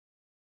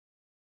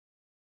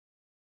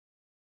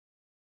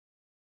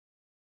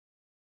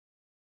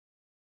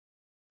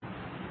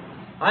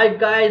Hi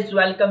guys,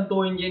 welcome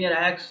to Engineer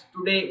Hacks.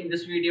 Today in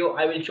this video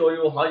I will show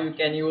you how you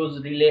can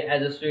use relay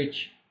as a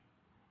switch.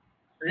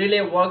 Relay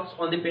works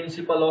on the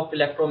principle of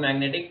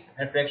electromagnetic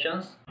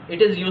attractions.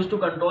 It is used to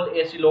control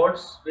AC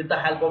loads with the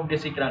help of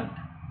DC current.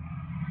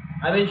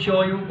 I will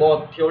show you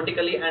both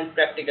theoretically and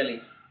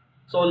practically.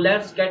 So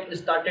let's get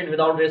started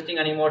without wasting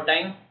any more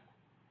time.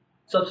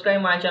 Subscribe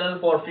my channel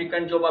for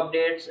frequent job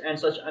updates and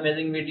such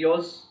amazing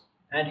videos,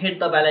 and hit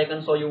the bell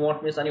icon so you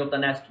won't miss any of the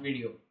next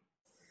video.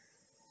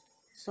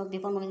 So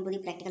before moving to the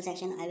practical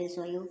section, I will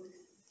show you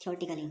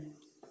theoretically.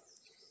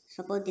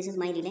 Suppose this is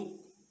my relay.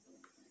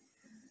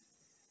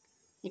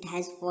 It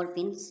has 4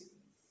 pins.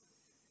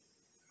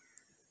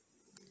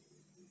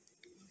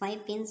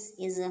 5 pins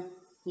is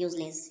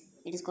useless.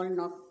 It is called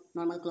not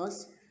normal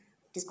close.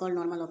 It is called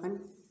normal open.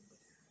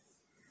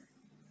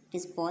 It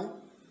is pole.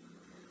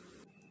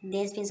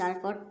 These pins are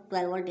for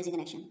 12 volt DC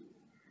connection.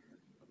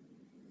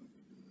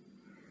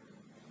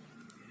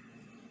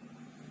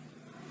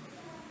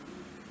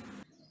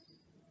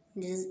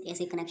 This is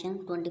AC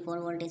connection, 24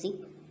 volt AC.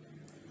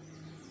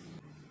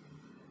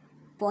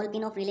 Pole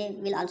pin of relay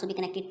will also be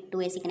connected to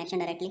AC connection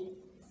directly.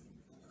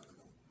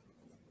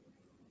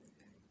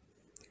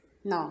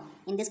 Now,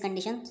 in these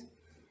conditions,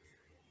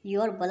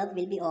 your bulb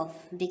will be off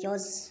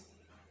because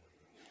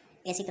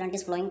AC current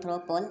is flowing through a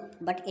pole,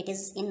 but it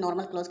is in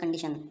normal close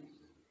condition.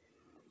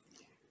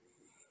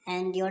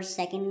 And your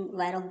second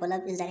wire of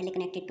bulb is directly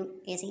connected to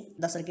AC.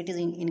 The circuit is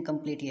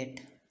incomplete yet.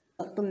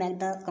 To make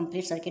the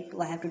complete circuit,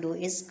 what I have to do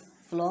is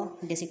flow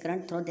DC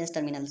current through these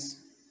terminals.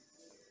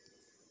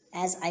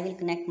 As I will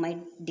connect my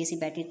DC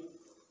battery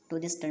to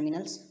these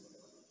terminals,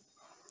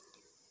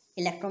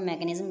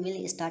 electromechanism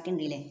will start in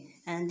relay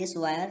and this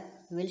wire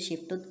will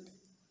shift to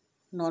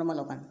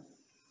normal open.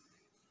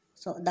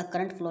 So the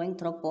current flowing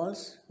through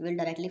poles will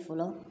directly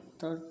flow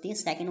through the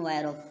second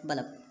wire of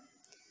bulb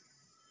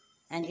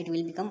and it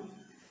will become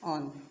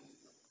on.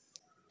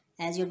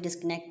 As you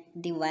disconnect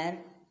the wire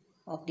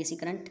of DC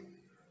current,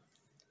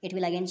 it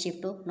will again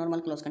shift to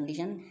normal close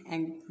condition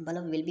and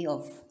bulb will be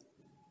off.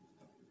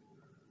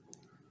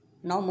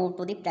 Now move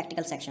to the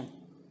practical section.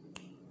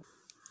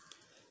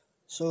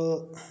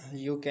 So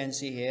you can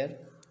see here,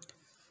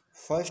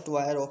 first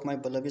wire of my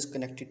bulb is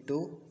connected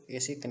to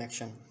AC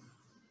connection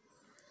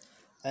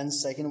and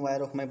second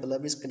wire of my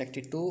bulb is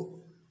connected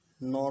to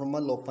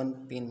normal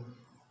open pin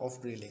of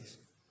relay,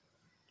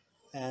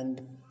 and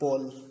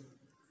pole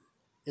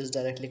is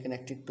directly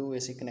connected to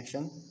AC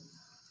connection.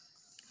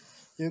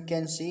 You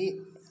can see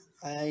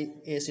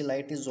AC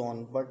light is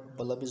on but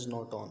bulb is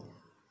not on.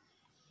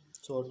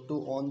 So to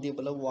on the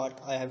bulb,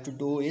 what I have to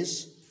do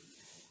is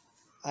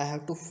I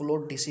have to flow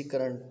DC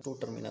current to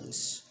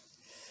terminals.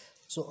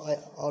 So I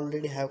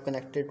already have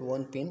connected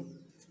one pin.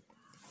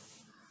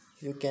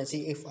 You can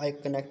see if I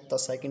connect the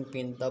second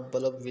pin, the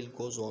bulb will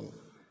goes on.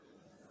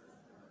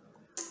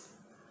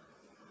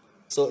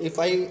 So if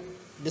I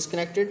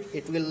disconnect it,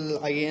 it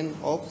will again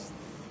off.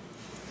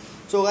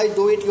 So guys,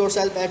 do it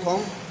yourself at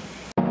home.